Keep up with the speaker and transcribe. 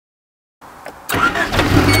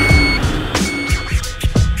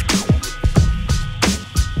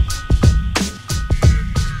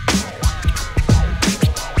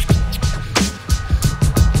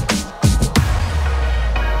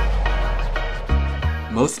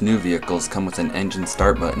Most new vehicles come with an engine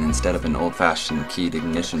start button instead of an old-fashioned keyed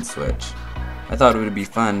ignition switch. I thought it would be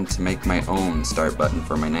fun to make my own start button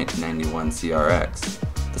for my 1991 CRX.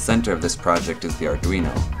 The center of this project is the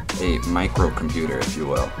Arduino, a microcomputer if you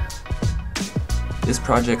will. This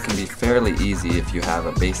project can be fairly easy if you have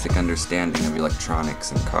a basic understanding of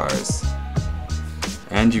electronics and cars.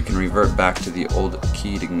 And you can revert back to the old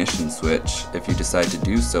keyed ignition switch if you decide to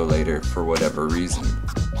do so later for whatever reason.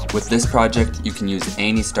 With this project, you can use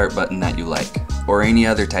any start button that you like, or any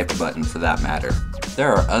other type of button for that matter.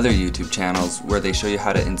 There are other YouTube channels where they show you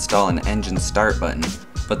how to install an engine start button,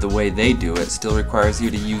 but the way they do it still requires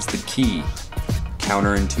you to use the key.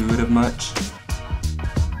 Counterintuitive much?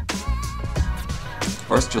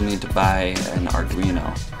 First you'll need to buy an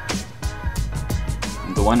Arduino.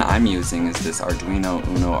 The one I'm using is this Arduino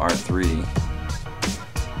Uno R3.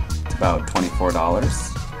 It's about $24.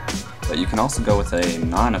 But you can also go with a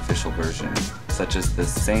non-official version, such as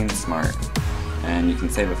this Sane Smart, and you can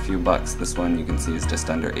save a few bucks. This one you can see is just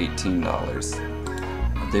under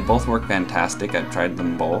 $18. They both work fantastic. I've tried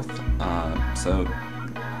them both, so it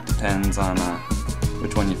depends on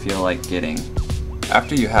which one you feel like getting.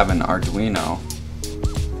 After you have an Arduino,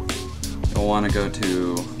 you'll want to go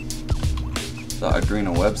to the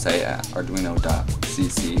Arduino website at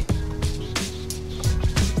arduino.cc.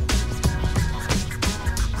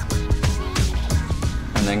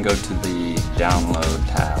 And then go to the download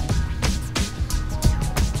tab.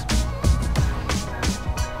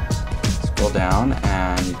 Scroll down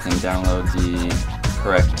and you can download the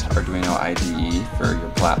correct Arduino IDE for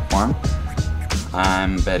your platform.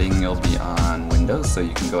 I'm betting you'll be on Windows, so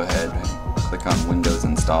you can go ahead and click on Windows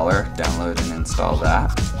Installer, download and install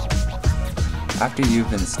that. After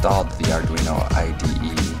you've installed the Arduino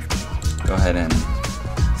IDE, go ahead and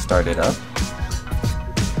start it up.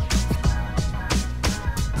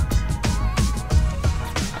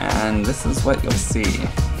 And this is what you'll see.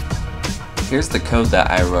 Here's the code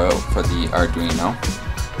that I wrote for the Arduino.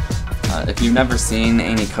 If you've never seen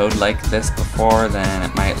any code like this before, then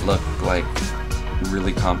it might look like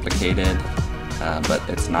really complicated, but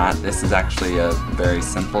it's not. This is actually a very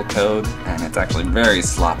simple code, and it's actually very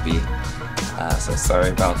sloppy. So sorry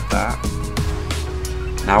about that.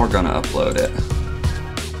 Now we're going to upload it.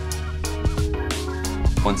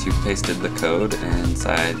 Once you've pasted the code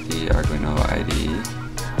inside the Arduino IDE,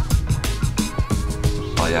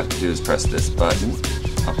 all you have to do is press this button,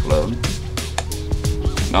 upload.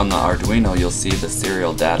 And on the Arduino you'll see the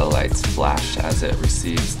serial data lights flash as it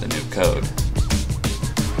receives the new code.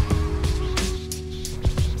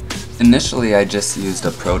 Initially I just used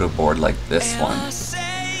a Protoboard like this one.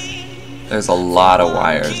 There's a lot of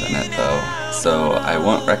wires in it though, so I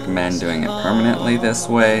won't recommend doing it permanently this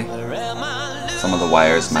way. Some of the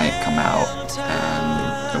wires might come out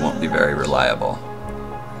and it won't be very reliable.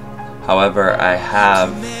 However, I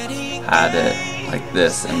have had it like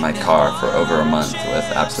this in my car for over a month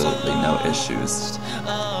with absolutely no issues.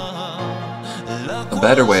 A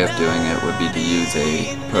better way of doing it would be to use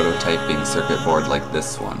a prototyping circuit board like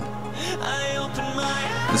this one.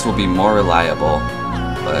 This will be more reliable,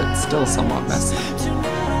 but still somewhat messy.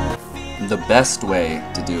 The best way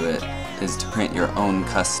to do it is to print your own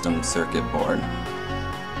custom circuit board.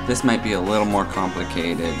 This might be a little more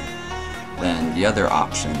complicated than the other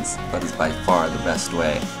options, but is by far the best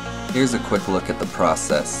way. Here's a quick look at the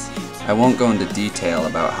process. I won't go into detail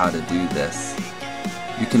about how to do this.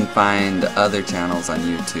 You can find other channels on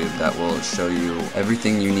YouTube that will show you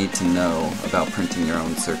everything you need to know about printing your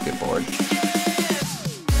own circuit board.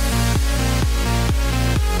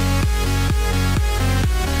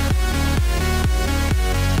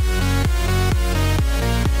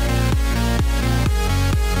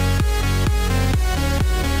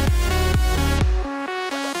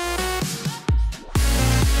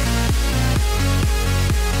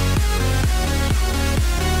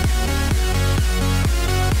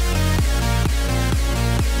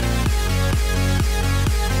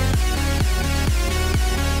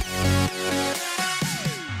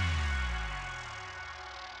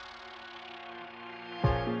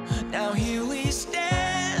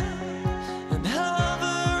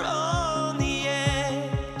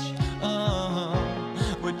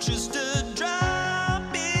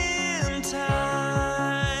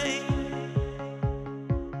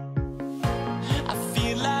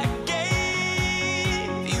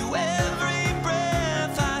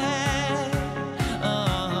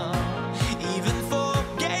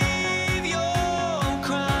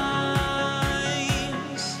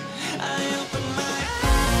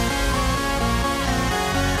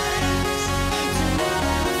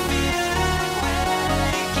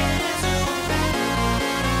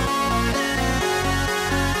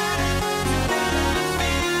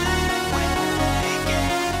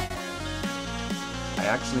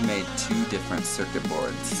 actually made two different circuit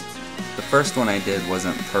boards. The first one I did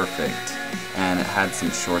wasn't perfect, and it had some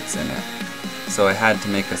shorts in it. So I had to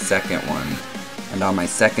make a second one, and on my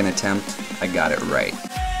second attempt, I got it right.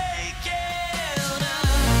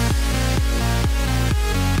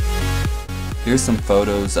 Here's some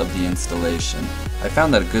photos of the installation. I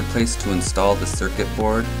found that a good place to install the circuit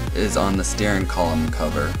board is on the steering column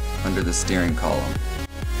cover, under the steering column.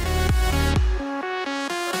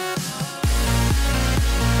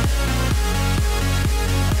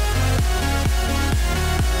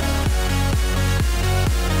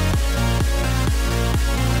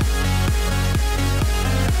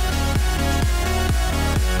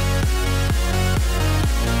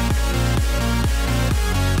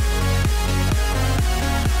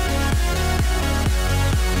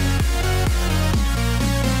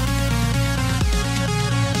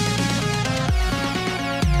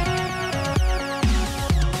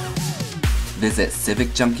 Visit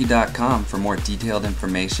civicjunkie.com for more detailed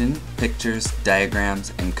information, pictures,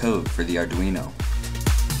 diagrams, and code for the Arduino.